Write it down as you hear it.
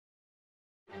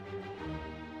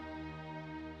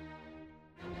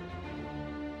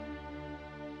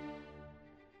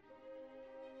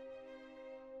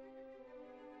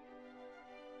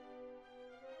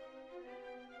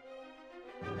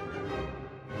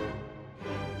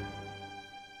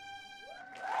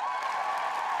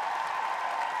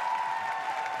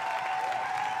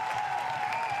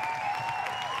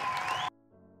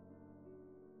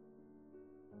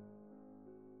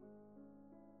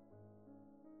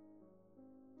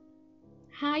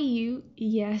Hi, you.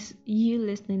 Yes, you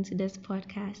listening to this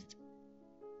podcast.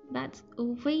 But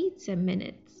wait a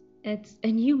minute. It's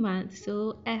a new month,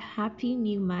 so a happy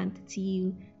new month to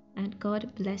you. And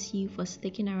God bless you for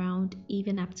sticking around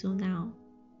even up till now.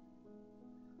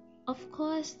 Of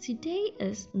course, today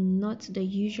is not the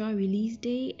usual release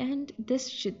day, and this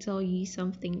should tell you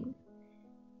something.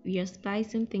 We are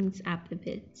spicing things up a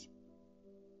bit.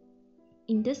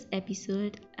 In this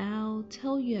episode, I'll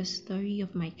tell you a story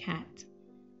of my cat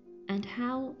and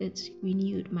how it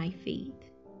renewed my faith.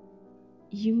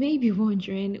 You may be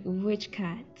wondering which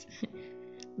cat,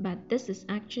 but this is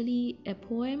actually a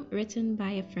poem written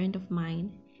by a friend of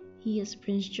mine. He is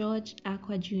Prince George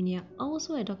Aqua Jr.,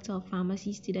 also a doctor of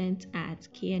pharmacy student at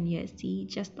KNUST,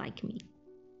 just like me.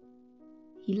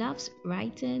 He loves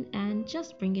writing and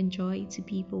just bringing joy to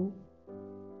people.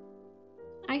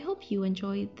 I hope you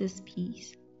enjoyed this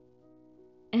piece.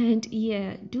 And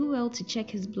yeah, do well to check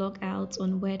his blog out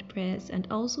on WordPress and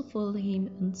also follow him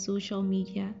on social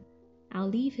media. I'll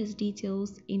leave his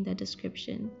details in the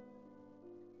description.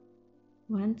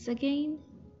 Once again,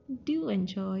 do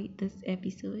enjoy this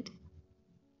episode.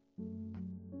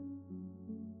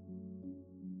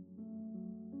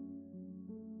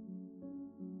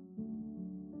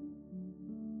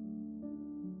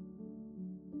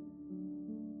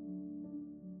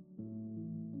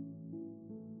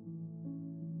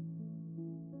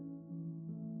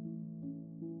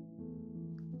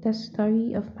 The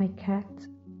story of my cat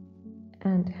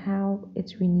and how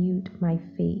it renewed my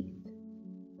faith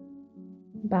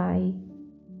by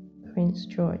Prince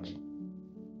George.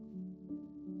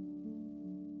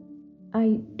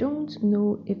 I don't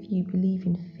know if you believe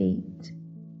in fate,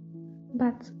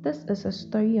 but this is a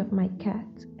story of my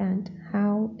cat and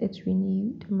how it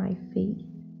renewed my faith.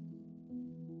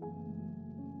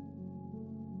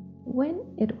 When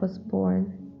it was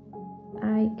born,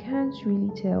 I can't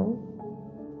really tell,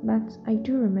 but I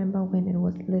do remember when it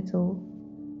was little,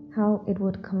 how it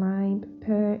would climb,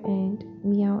 purr, and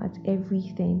meow at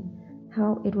everything,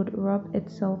 how it would rub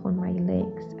itself on my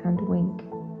legs and wink.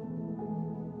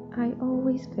 I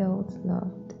always felt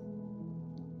loved.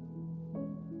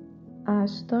 Our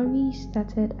story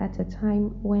started at a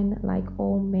time when, like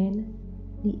all men,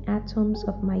 the atoms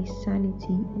of my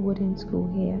sanity wouldn't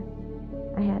go here.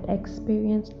 I had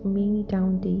experienced many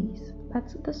down days,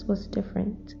 but this was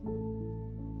different.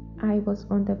 I was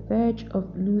on the verge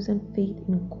of losing faith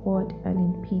in God and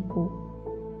in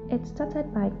people. It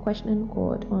started by questioning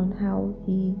God on how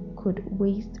He could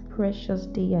waste precious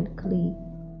day and clay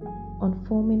on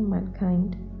forming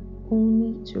mankind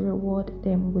only to reward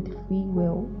them with free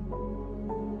will.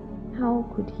 How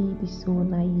could He be so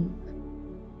naive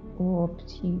or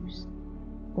obtuse?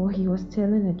 Or He was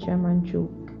telling a German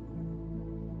joke.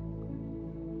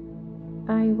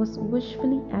 I was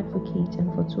wishfully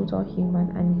advocating for total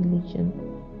human annihilation,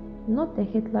 not the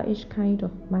Hitlerish kind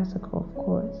of massacre, of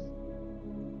course,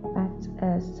 but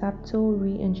a subtle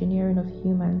re-engineering of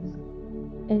humans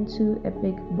into a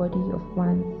big body of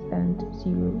ones and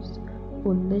zeros,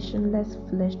 volitionless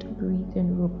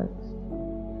flesh-breathing robots.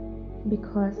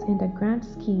 Because in the grand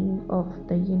scheme of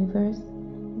the universe,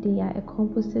 they are a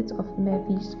composite of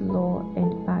Murphy's Law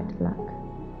and bad luck.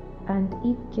 And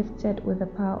if gifted with the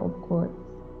power of gods,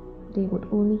 they would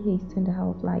only hasten the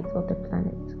half-life of the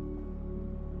planet.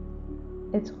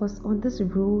 It was on this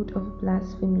road of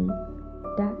blasphemy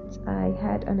that I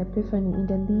had an epiphany in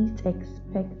the least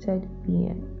expected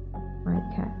being, my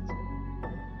cat.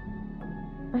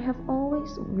 I have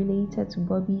always related to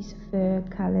Bobby's fur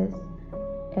colors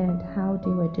and how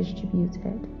they were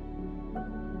distributed.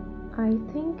 I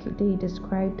think they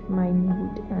described my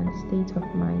mood and state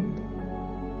of mind.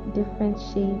 Different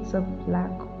shades of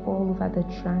black all over the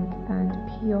trunk and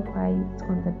pure white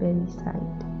on the belly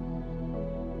side.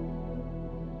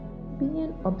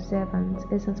 Being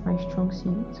observant isn't my strong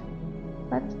suit,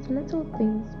 but the little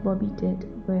things Bobby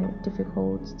did were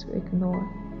difficult to ignore.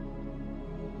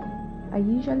 I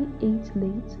usually ate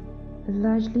late,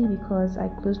 largely because I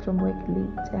closed from work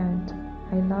late and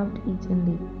I loved eating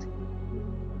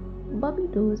late. Bobby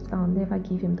knows I'll never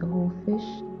give him the whole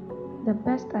fish. The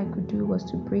best I could do was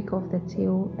to break off the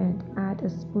tail and add a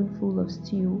spoonful of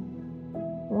stew.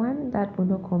 one that will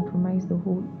not compromise the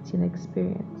whole eating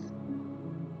experience.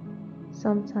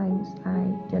 Sometimes I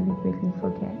deliberately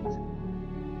forget,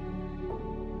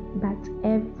 but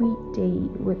every day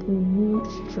with renewed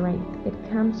strength, it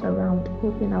comes around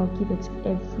hoping I'll give it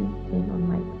everything on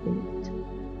my plate.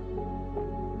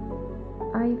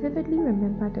 I vividly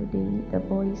remember the day the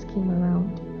boys came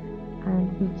around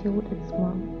and we killed its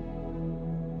mom.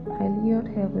 I lured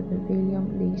her with the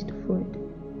Valium-laced food.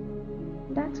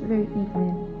 That very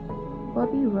evening,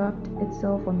 Bobby rubbed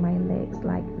itself on my legs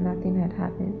like nothing had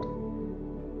happened.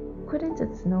 Couldn't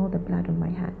it smell the blood on my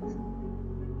hands?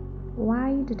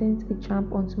 Why didn't it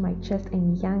jump onto my chest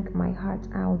and yank my heart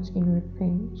out in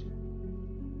revenge?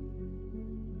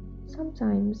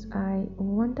 Sometimes I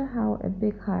wonder how a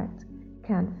big heart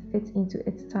can fit into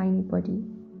its tiny body.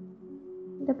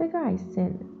 The bigger I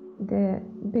sin, the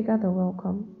bigger the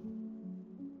welcome.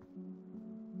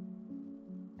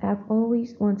 I've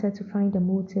always wanted to find a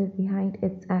motive behind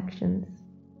its actions,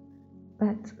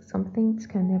 but some things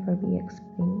can never be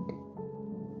explained.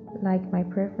 Like my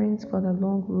preference for the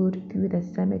long road through the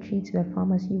cemetery to the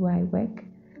pharmacy where I work,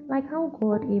 like how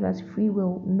God gave us free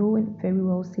will knowing very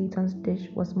well Satan's dish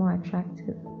was more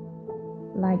attractive,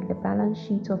 like the balance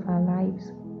sheet of our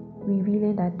lives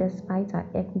revealing that despite our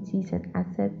equities and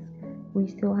assets, we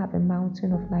still have a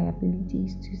mountain of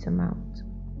liabilities to surmount.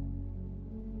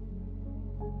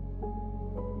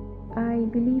 I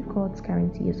believe God's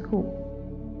guarantee is hope,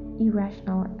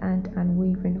 irrational and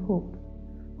unwavering hope.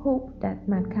 Hope that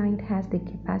mankind has the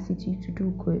capacity to do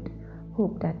good.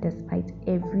 Hope that despite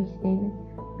everything,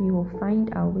 we will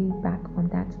find our way back on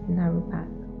that narrow path.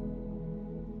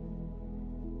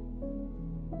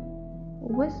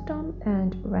 Wisdom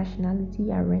and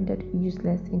rationality are rendered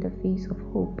useless in the face of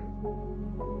hope.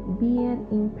 Being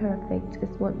imperfect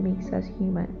is what makes us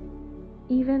human.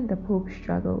 Even the Pope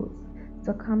struggles,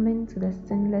 succumbing to the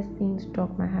sinless saints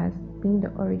dogma has been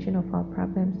the origin of our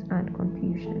problems and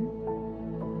confusion.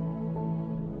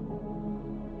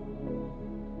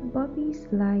 Bobby's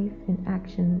life and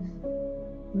actions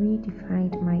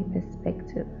redefined my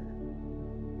perspective.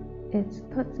 It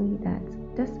taught me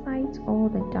that despite all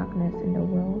the darkness in the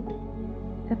world,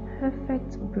 a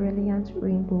perfect, brilliant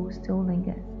rainbow still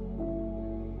lingers.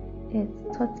 It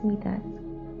taught me that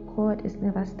God is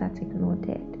never static nor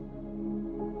dead.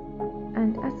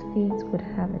 And as fate would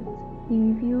have it, he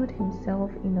revealed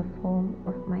himself in the form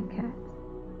of my cat.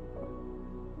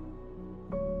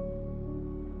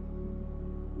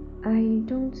 I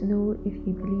don't know if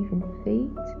you believe in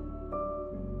fate,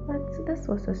 but this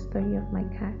was the story of my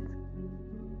cat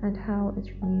and how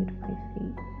it renewed my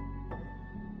faith.